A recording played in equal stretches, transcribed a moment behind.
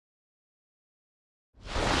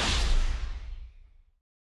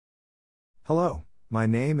Hello, my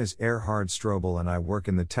name is Erhard Strobel and I work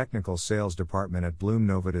in the Technical Sales Department at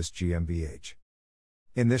Blum-Novotest GmbH.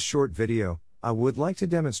 In this short video, I would like to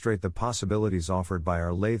demonstrate the possibilities offered by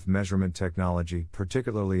our lathe measurement technology,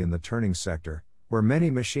 particularly in the turning sector, where many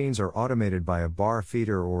machines are automated by a bar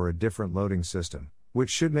feeder or a different loading system, which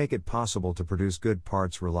should make it possible to produce good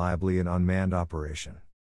parts reliably in unmanned operation.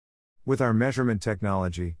 With our measurement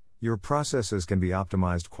technology, your processes can be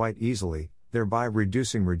optimized quite easily, thereby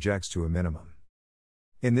reducing rejects to a minimum.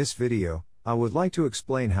 In this video, I would like to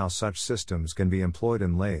explain how such systems can be employed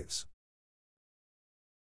in lathes.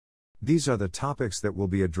 These are the topics that will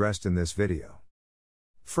be addressed in this video.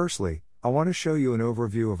 Firstly, I want to show you an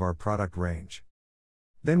overview of our product range.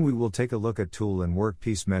 Then we will take a look at tool and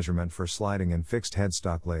workpiece measurement for sliding and fixed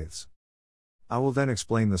headstock lathes. I will then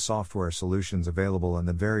explain the software solutions available and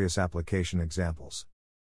the various application examples.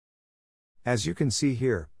 As you can see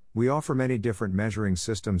here, we offer many different measuring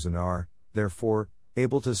systems and are, therefore,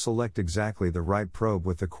 able to select exactly the right probe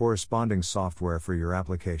with the corresponding software for your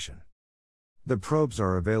application. The probes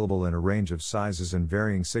are available in a range of sizes and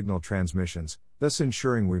varying signal transmissions, thus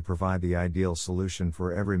ensuring we provide the ideal solution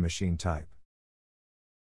for every machine type.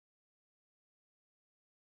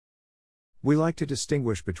 We like to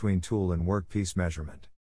distinguish between tool and workpiece measurement.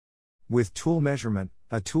 With tool measurement,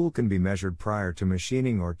 a tool can be measured prior to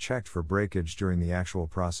machining or checked for breakage during the actual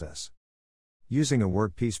process. Using a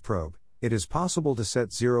workpiece probe, it is possible to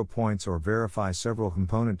set 0 points or verify several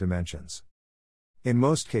component dimensions. In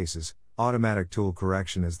most cases, automatic tool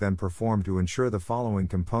correction is then performed to ensure the following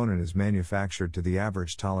component is manufactured to the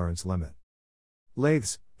average tolerance limit.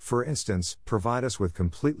 Lathes, for instance, provide us with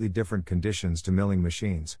completely different conditions to milling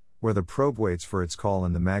machines, where the probe waits for its call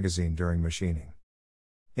in the magazine during machining.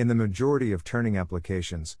 In the majority of turning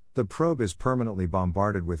applications, the probe is permanently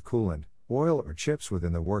bombarded with coolant, oil or chips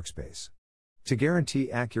within the workspace. To guarantee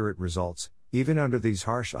accurate results, even under these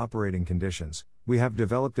harsh operating conditions, we have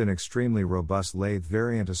developed an extremely robust lathe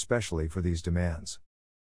variant especially for these demands.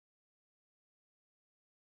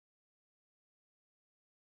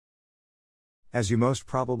 As you most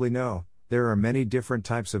probably know, there are many different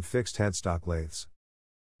types of fixed headstock lathes.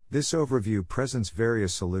 This overview presents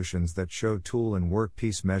various solutions that show tool and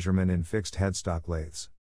workpiece measurement in fixed headstock lathes.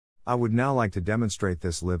 I would now like to demonstrate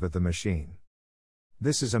this live at the machine.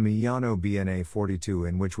 This is a Miyano BNA42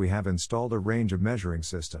 in which we have installed a range of measuring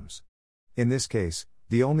systems. In this case,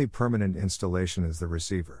 the only permanent installation is the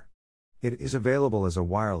receiver. It is available as a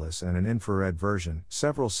wireless and an infrared version.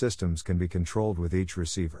 Several systems can be controlled with each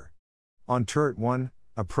receiver. On turret 1,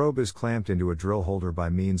 a probe is clamped into a drill holder by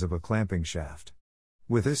means of a clamping shaft.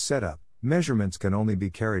 With this setup, measurements can only be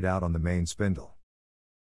carried out on the main spindle.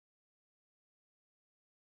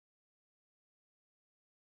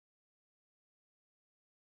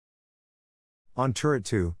 On turret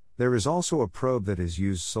 2, there is also a probe that is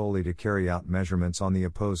used solely to carry out measurements on the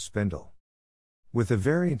opposed spindle. With the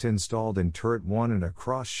variant installed in turret 1 and a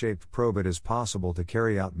cross-shaped probe, it is possible to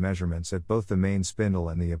carry out measurements at both the main spindle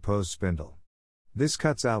and the opposed spindle. This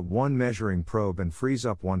cuts out one measuring probe and frees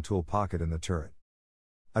up one tool pocket in the turret.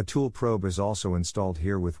 A tool probe is also installed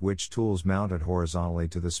here with which tools mounted horizontally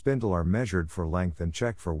to the spindle are measured for length and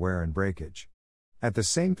checked for wear and breakage. At the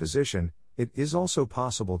same position, it is also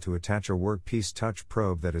possible to attach a workpiece touch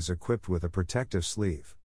probe that is equipped with a protective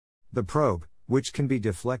sleeve. The probe, which can be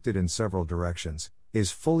deflected in several directions,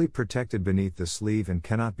 is fully protected beneath the sleeve and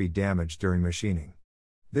cannot be damaged during machining.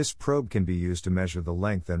 This probe can be used to measure the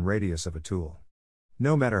length and radius of a tool.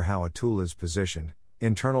 No matter how a tool is positioned,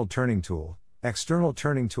 internal turning tool, external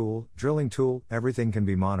turning tool, drilling tool, everything can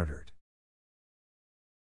be monitored.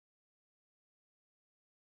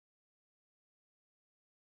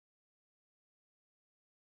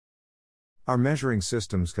 Our measuring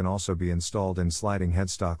systems can also be installed in sliding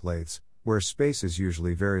headstock lathes, where space is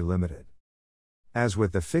usually very limited. As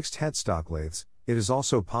with the fixed headstock lathes, it is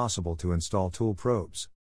also possible to install tool probes.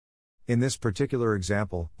 In this particular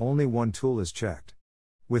example, only one tool is checked.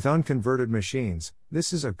 With unconverted machines,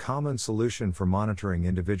 this is a common solution for monitoring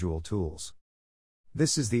individual tools.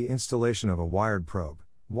 This is the installation of a wired probe.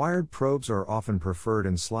 Wired probes are often preferred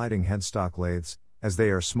in sliding headstock lathes, as they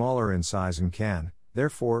are smaller in size and can,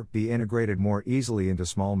 therefore, be integrated more easily into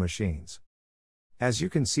small machines. As you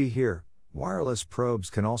can see here, wireless probes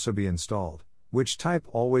can also be installed, which type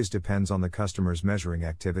always depends on the customer's measuring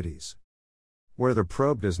activities. Where the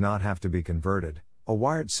probe does not have to be converted, a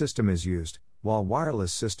wired system is used, while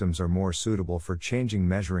wireless systems are more suitable for changing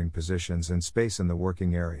measuring positions and space in the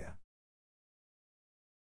working area.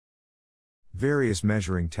 Various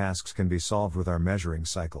measuring tasks can be solved with our measuring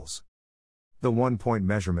cycles. The one-point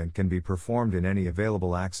measurement can be performed in any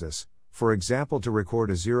available axis, for example to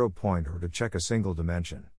record a 0 point or to check a single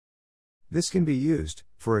dimension. This can be used,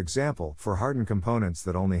 for example, for hardened components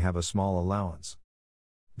that only have a small allowance.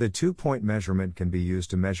 The 2-point measurement can be used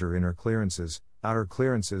to measure inner clearances, outer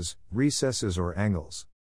clearances, recesses or angles.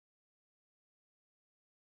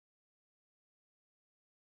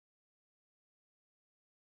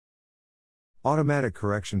 Automatic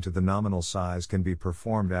correction to the nominal size can be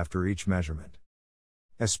performed after each measurement.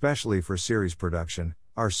 Especially for series production,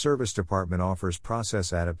 our service department offers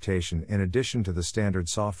process adaptation in addition to the standard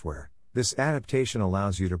software. This adaptation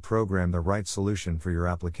allows you to program the right solution for your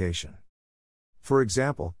application. For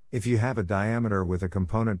example, if you have a diameter with a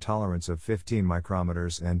component tolerance of 15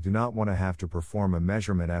 micrometers and do not want to have to perform a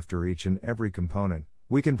measurement after each and every component,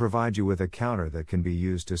 we can provide you with a counter that can be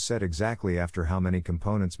used to set exactly after how many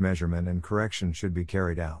components measurement and correction should be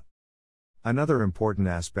carried out. Another important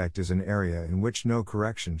aspect is an area in which no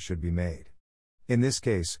correction should be made. In this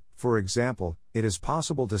case, for example, it is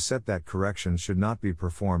possible to set that corrections should not be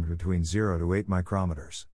performed between 0 to 8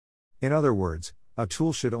 micrometers. In other words, a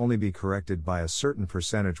tool should only be corrected by a certain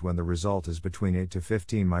percentage when the result is between 8 to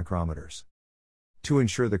 15 micrometers. To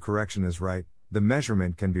ensure the correction is right, the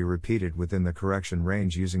measurement can be repeated within the correction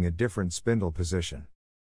range using a different spindle position.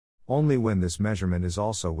 Only when this measurement is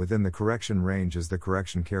also within the correction range is the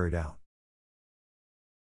correction carried out.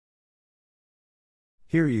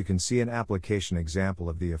 Here you can see an application example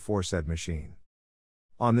of the aforesaid machine.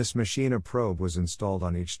 On this machine a probe was installed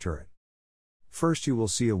on each turret. First you will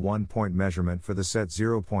see a 1-point measurement for the set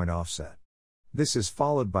 0-point offset. This is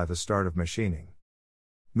followed by the start of machining.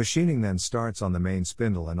 Machining then starts on the main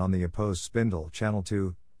spindle, and on the opposed spindle, channel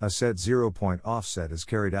 2, a set 0-point offset is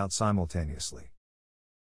carried out simultaneously.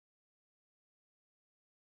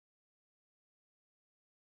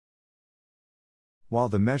 While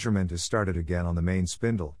the measurement is started again on the main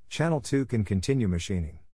spindle, channel 2 can continue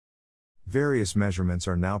machining. Various measurements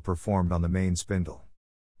are now performed on the main spindle.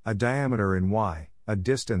 A diameter in Y, a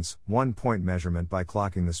distance, 1-point measurement by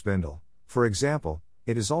clocking the spindle. For example,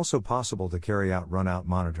 it is also possible to carry out run-out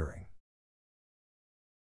monitoring.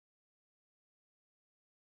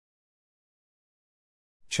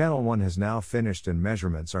 Channel 1 has now finished and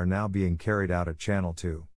measurements are now being carried out at channel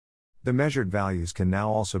 2. The measured values can now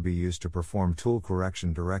also be used to perform tool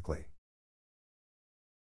correction directly.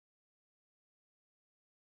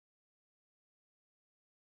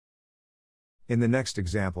 In the next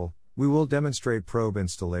example, we will demonstrate probe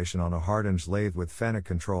installation on a Hardens lathe with Fennec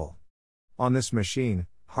control. On this machine,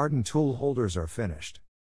 hardened tool holders are finished.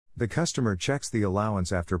 The customer checks the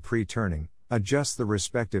allowance after pre-turning, adjusts the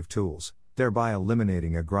respective tools, thereby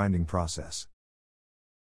eliminating a grinding process.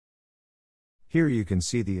 Here you can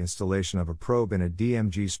see the installation of a probe in a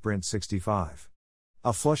DMG Sprint 65.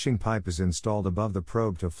 A flushing pipe is installed above the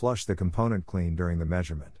probe to flush the component clean during the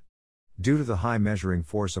measurement. Due to the high measuring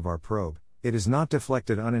force of our probe, it is not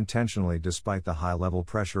deflected unintentionally despite the high level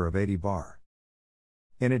pressure of 80 bar.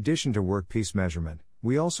 In addition to workpiece measurement,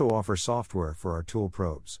 we also offer software for our tool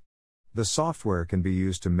probes. The software can be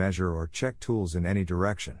used to measure or check tools in any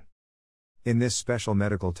direction. In this special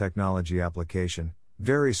medical technology application,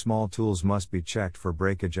 very small tools must be checked for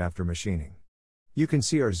breakage after machining. You can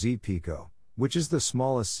see our Z-Pico, which is the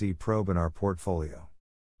smallest C probe in our portfolio.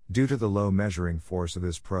 Due to the low measuring force of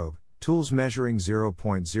this probe, tools measuring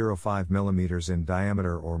 0.05 mm in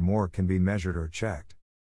diameter or more can be measured or checked.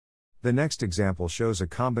 The next example shows a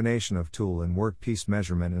combination of tool and workpiece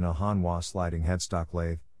measurement in a Hanwha sliding headstock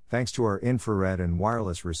lathe. Thanks to our infrared and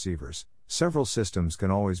wireless receivers, several systems can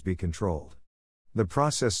always be controlled. The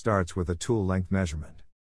process starts with a tool length measurement.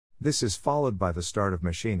 This is followed by the start of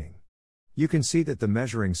machining. You can see that the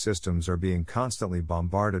measuring systems are being constantly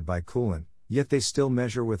bombarded by coolant, yet they still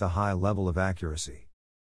measure with a high level of accuracy.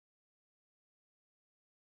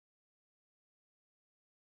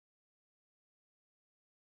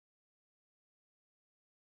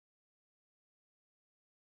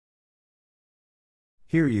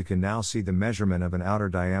 Here you can now see the measurement of an outer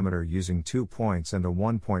diameter using 2 points and a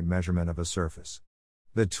 1-point measurement of a surface.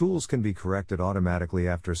 The tools can be corrected automatically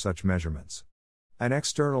after such measurements. An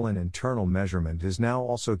external and internal measurement is now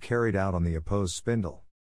also carried out on the opposed spindle.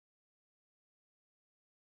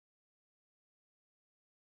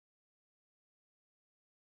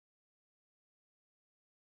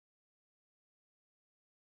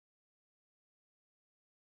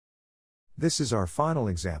 This is our final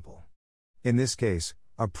example. In this case,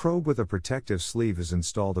 a probe with a protective sleeve is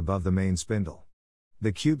installed above the main spindle.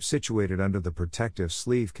 The cube situated under the protective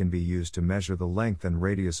sleeve can be used to measure the length and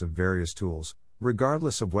radius of various tools,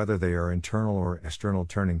 regardless of whether they are internal or external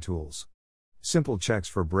turning tools. Simple checks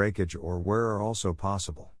for breakage or wear are also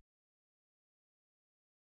possible.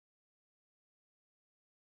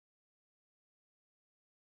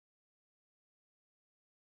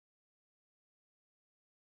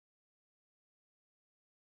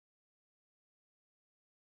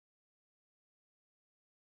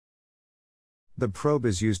 The probe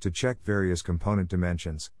is used to check various component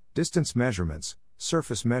dimensions, distance measurements,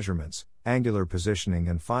 surface measurements, angular positioning,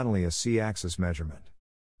 and finally a C-axis measurement.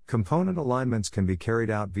 Component alignments can be carried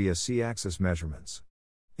out via C-axis measurements.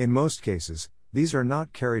 In most cases, these are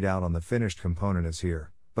not carried out on the finished component as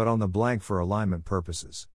here, but on the blank for alignment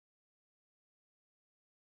purposes.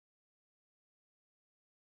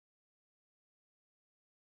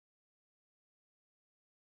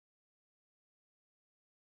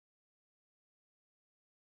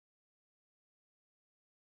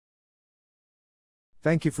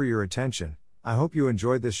 Thank you for your attention. I hope you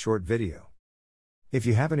enjoyed this short video. If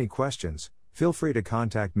you have any questions, feel free to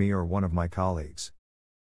contact me or one of my colleagues.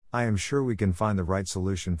 I am sure we can find the right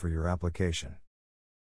solution for your application.